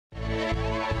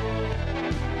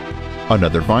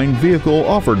Another fine vehicle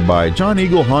offered by John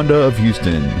Eagle Honda of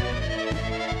Houston.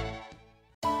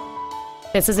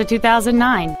 This is a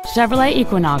 2009 Chevrolet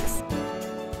Equinox.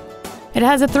 It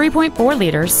has a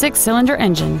 3.4-liter six-cylinder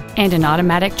engine and an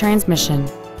automatic transmission.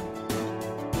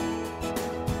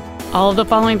 All of the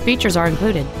following features are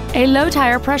included: a low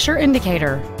tire pressure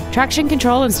indicator, traction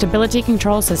control and stability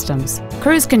control systems,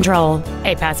 cruise control,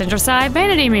 a passenger side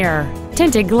vanity mirror,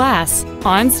 tinted glass,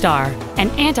 OnStar, an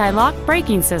anti-lock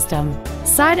braking system,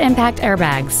 side impact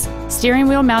airbags, steering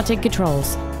wheel mounted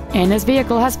controls, and this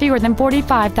vehicle has fewer than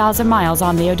 45,000 miles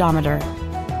on the odometer.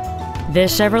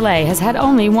 This Chevrolet has had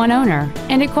only one owner,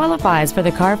 and it qualifies for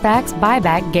the Carfax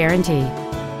buyback guarantee.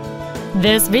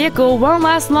 This vehicle won't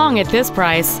last long at this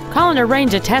price. Call and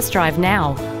arrange a test drive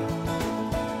now.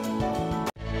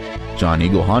 John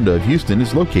Eagle Honda of Houston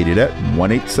is located at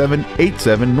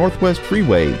 18787 Northwest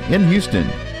Freeway in Houston.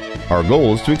 Our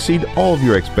goal is to exceed all of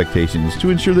your expectations to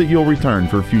ensure that you'll return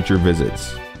for future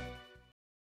visits.